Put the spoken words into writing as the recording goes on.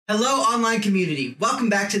Hello online community, welcome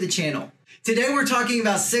back to the channel. Today we're talking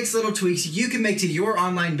about 6 little tweaks you can make to your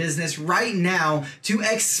online business right now to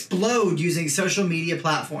explode using social media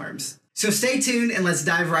platforms. So stay tuned and let's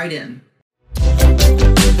dive right in.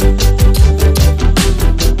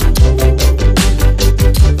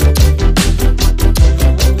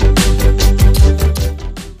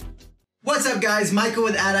 What's up guys, Michael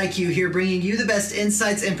with AdIQ here, bringing you the best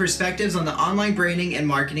insights and perspectives on the online branding and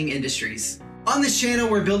marketing industries. On this channel,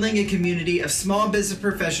 we're building a community of small business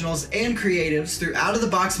professionals and creatives through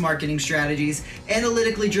out-of-the-box marketing strategies,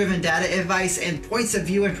 analytically driven data advice, and points of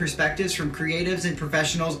view and perspectives from creatives and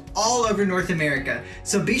professionals all over North America.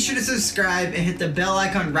 So be sure to subscribe and hit the bell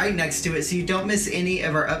icon right next to it so you don't miss any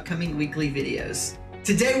of our upcoming weekly videos.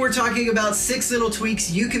 Today we're talking about 6 little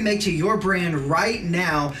tweaks you can make to your brand right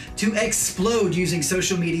now to explode using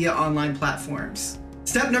social media online platforms.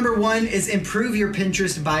 Step number 1 is improve your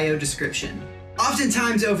Pinterest bio description.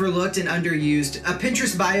 Oftentimes overlooked and underused, a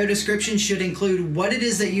Pinterest bio description should include what it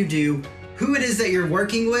is that you do, who it is that you're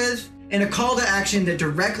working with, and a call to action that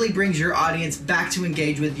directly brings your audience back to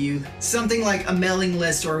engage with you, something like a mailing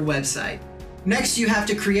list or a website. Next, you have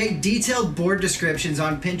to create detailed board descriptions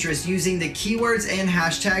on Pinterest using the keywords and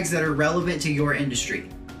hashtags that are relevant to your industry.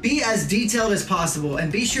 Be as detailed as possible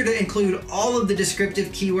and be sure to include all of the descriptive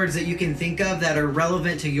keywords that you can think of that are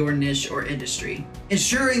relevant to your niche or industry,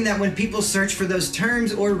 ensuring that when people search for those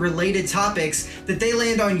terms or related topics that they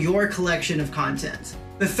land on your collection of content.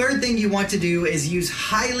 The third thing you want to do is use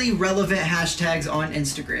highly relevant hashtags on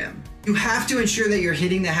Instagram. You have to ensure that you're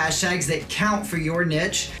hitting the hashtags that count for your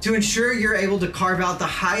niche to ensure you're able to carve out the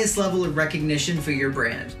highest level of recognition for your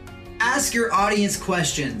brand. Ask your audience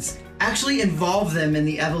questions. Actually involve them in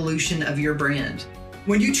the evolution of your brand.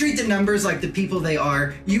 When you treat the numbers like the people they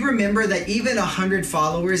are, you remember that even 100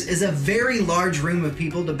 followers is a very large room of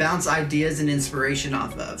people to bounce ideas and inspiration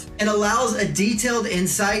off of, and allows a detailed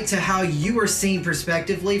insight to how you are seen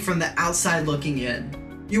prospectively from the outside looking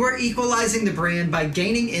in. You are equalizing the brand by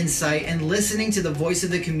gaining insight and listening to the voice of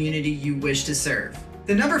the community you wish to serve.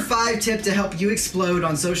 The number 5 tip to help you explode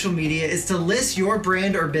on social media is to list your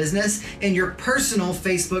brand or business in your personal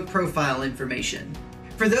Facebook profile information.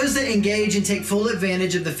 For those that engage and take full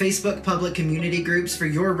advantage of the Facebook public community groups for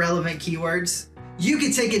your relevant keywords, you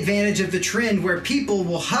can take advantage of the trend where people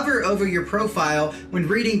will hover over your profile when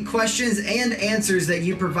reading questions and answers that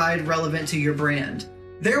you provide relevant to your brand.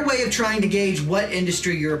 Their way of trying to gauge what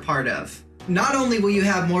industry you're a part of. Not only will you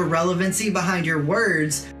have more relevancy behind your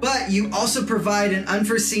words, but you also provide an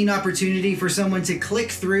unforeseen opportunity for someone to click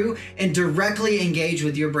through and directly engage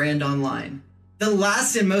with your brand online. The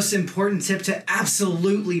last and most important tip to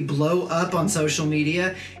absolutely blow up on social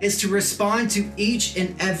media is to respond to each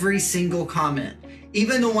and every single comment,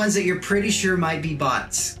 even the ones that you're pretty sure might be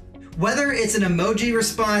bots. Whether it's an emoji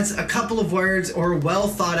response, a couple of words, or a well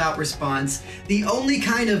thought out response, the only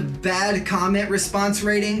kind of bad comment response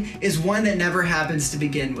rating is one that never happens to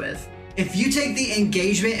begin with. If you take the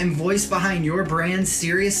engagement and voice behind your brand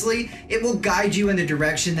seriously, it will guide you in the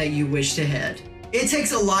direction that you wish to head. It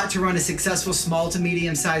takes a lot to run a successful small to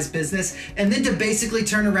medium sized business and then to basically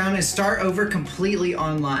turn around and start over completely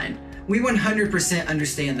online. We 100%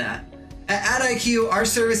 understand that. At AdIQ, our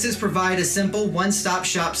services provide a simple one-stop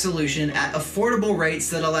shop solution at affordable rates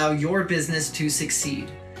that allow your business to succeed.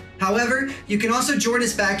 However, you can also join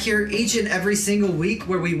us back here each and every single week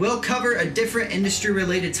where we will cover a different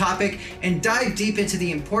industry-related topic and dive deep into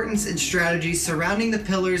the importance and strategies surrounding the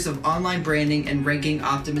pillars of online branding and ranking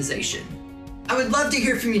optimization. I would love to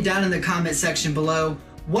hear from you down in the comment section below.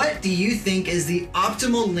 What do you think is the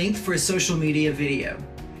optimal length for a social media video?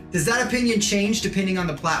 Does that opinion change depending on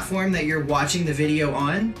the platform that you're watching the video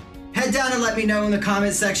on? Head down and let me know in the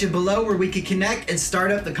comment section below where we can connect and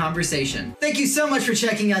start up the conversation. Thank you so much for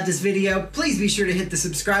checking out this video. Please be sure to hit the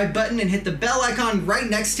subscribe button and hit the bell icon right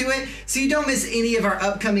next to it so you don't miss any of our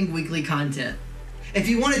upcoming weekly content. If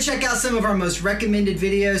you want to check out some of our most recommended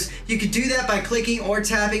videos, you can do that by clicking or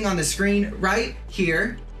tapping on the screen right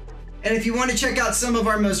here. And if you want to check out some of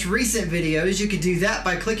our most recent videos, you can do that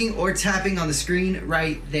by clicking or tapping on the screen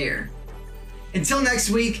right there. Until next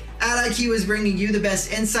week, AdIQ is bringing you the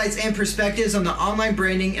best insights and perspectives on the online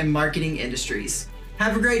branding and marketing industries.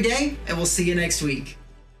 Have a great day, and we'll see you next week.